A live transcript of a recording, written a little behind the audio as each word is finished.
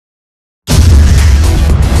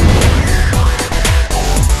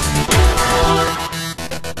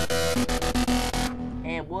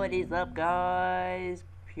up, guys?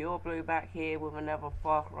 Pure Blue back here with another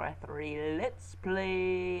Far Cry 3 Let's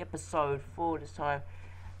Play episode 4 this time.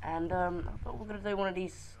 And I thought we were gonna do one of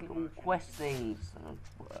these little quest things.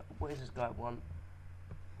 What does this guy want?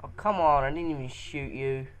 Oh, come on! I didn't even shoot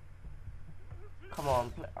you. Come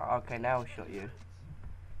on. Okay, now I shot you.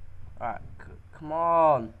 Alright, come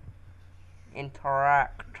on.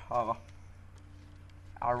 Interact.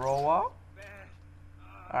 Aroa.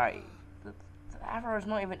 Alright. The arrow's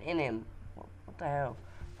not even in him. What the hell?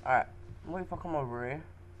 Alright. What if I come over here?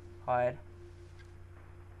 Hide.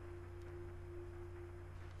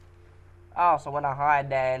 Oh, so when I hide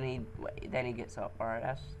then he gets up. Alright,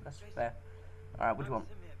 that's fair. Alright, what do you want?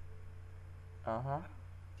 Uh-huh.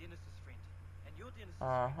 Dennis's friend. And you're Dennis's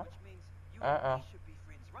Uh-huh. friend, which means you and he should be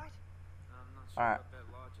friends, right? I'm not sure Alright. about that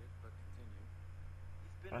logic, but continue.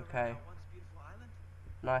 You've been Okay. around our once beautiful island?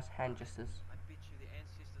 Nice hand gestures. I bet you the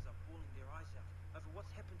ancestors are bawling their eyes out over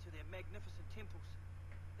what's happened to their magnificent temples.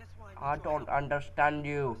 That's why I need your don't help. understand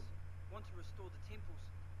you. We want to restore the temples,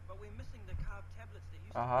 but we're missing the carved tablets that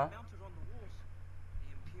used Uh-huh. to be mounted on the walls.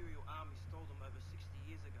 The Imperial Army stole them over 60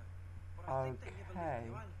 years ago. But I think they never left Okay.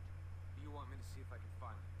 the island. You want me to see if I can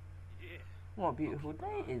find it? Yeah. What a beautiful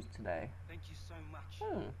day it is today. Thank you so much.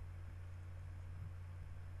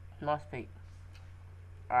 Nice feet.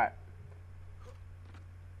 Alright.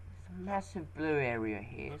 It's a massive blue area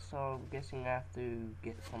here, so I'm guessing I have to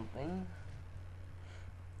get something.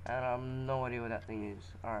 And I have no idea what that thing is.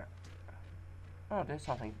 Alright. Oh, there's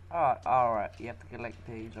something. Oh, alright. You have to collect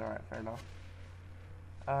these. Alright, fair enough.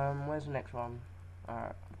 Where's the next one?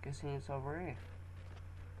 Alright, I'm guessing it's over here.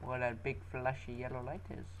 Where that big flashy yellow light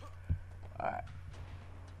is. Alright.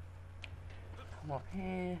 Come up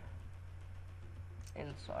here.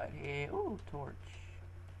 Inside here. Ooh, torch.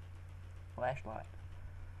 Flashlight.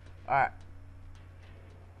 Alright.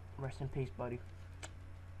 Rest in peace, buddy.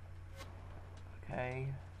 Okay.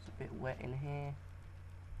 It's a bit wet in here.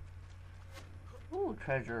 Ooh,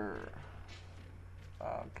 treasure.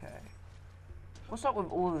 Okay. What's up with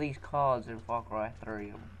all of these cards in Far Cry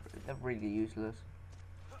 3? They're really useless.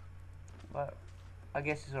 But I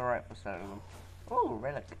guess it's alright for selling them. Oh,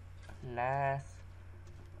 relic. Nice.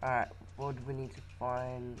 Alright, what do we need to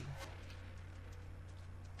find?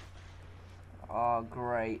 Oh,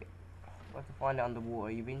 great. We have to find it underwater.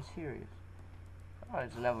 Are you being serious? Oh,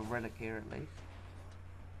 there's another relic here at least.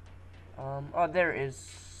 Oh, there it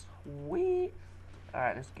is. Sweet.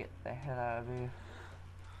 Alright, let's get the hell out of here.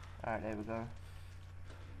 Alright, there we go.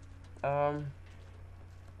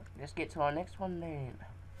 Let's get to our next one then.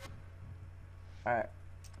 Alright.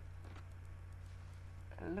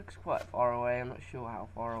 It looks quite far away. I'm not sure how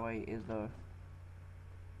far away it is though.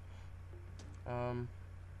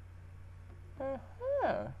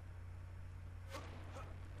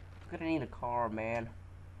 Gonna need a car, man.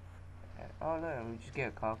 Oh no, we just get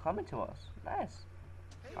a car coming to us. Nice.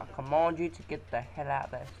 I command you to get the hell out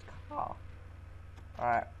of this car.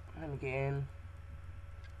 Alright, let me get in.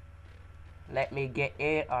 Let me get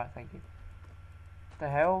in. Alright, thank you. What the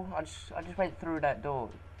hell? I just went through that door.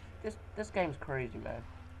 This game's crazy, man.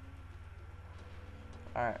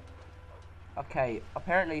 Alright. Okay,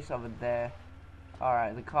 apparently it's over there.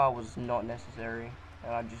 Alright, the car was not necessary.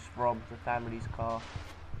 And I just robbed the family's car.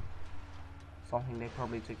 Something they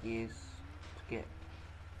probably took years to get.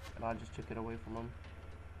 And I just took it away from them.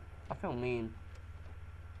 I feel mean.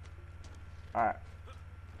 Alright.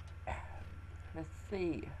 Let's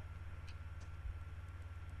see.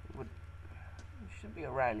 It should be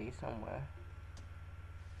around here somewhere.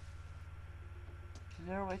 Is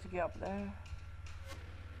there a way to get up there?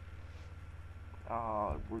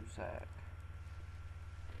 Oh, root sack.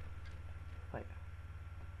 Wait.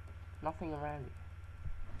 Nothing around it.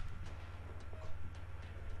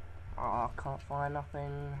 Oh, I can't find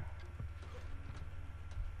nothing.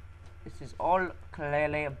 This is all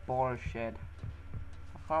clearly bullshit.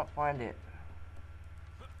 I can't find it.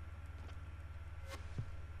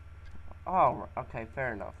 Oh, okay,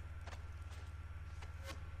 fair enough.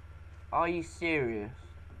 Are you serious?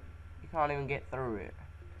 You can't even get through it.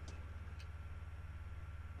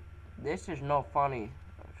 This is not funny.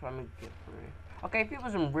 I'm trying to get through it. Okay, if it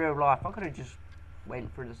was in real life, I could have just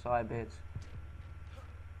went through the side bits.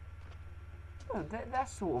 Oh,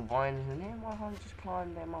 that's sort of vines in here. Why can't I just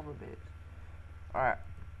climb them other bits? Alright.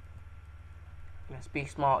 Let's be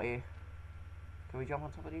smart here. Can we jump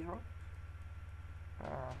on top of these rocks?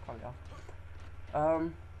 Can't get off.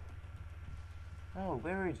 Oh,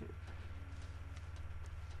 where is it?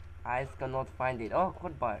 I cannot find it. Oh,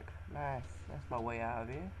 quad bike. Nice. That's my way out of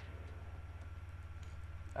here.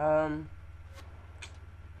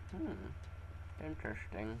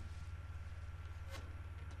 Interesting.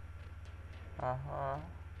 Alright,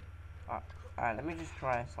 let me just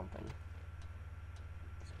try something.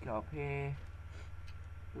 Let's go up here.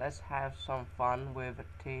 Let's have some fun with a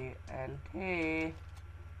TNT.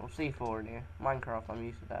 Or C4 in here. Minecraft, I'm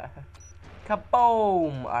used to that.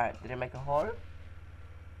 Kaboom! Alright, did it make a hole?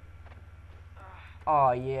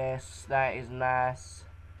 Oh yes, that is nice.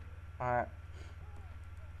 Alright.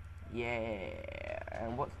 Yeah.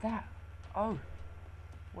 And what's that? Oh.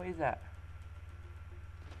 What is that?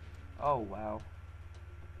 Oh wow.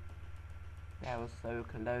 That was so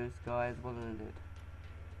close, guys, wasn't it?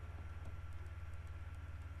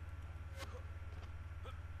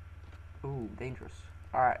 Ooh, dangerous.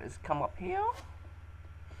 Alright, let's come up here.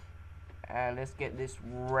 And let's get this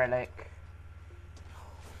relic.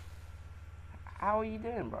 How are you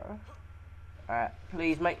doing, bro? Alright,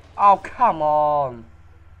 please make... Oh, come on!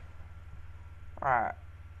 Alright.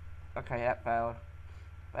 Okay, that failed.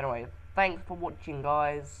 But anyway, thanks for watching,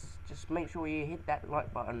 guys. Just make sure you hit that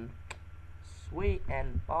like button. Sweet,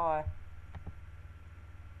 and bye.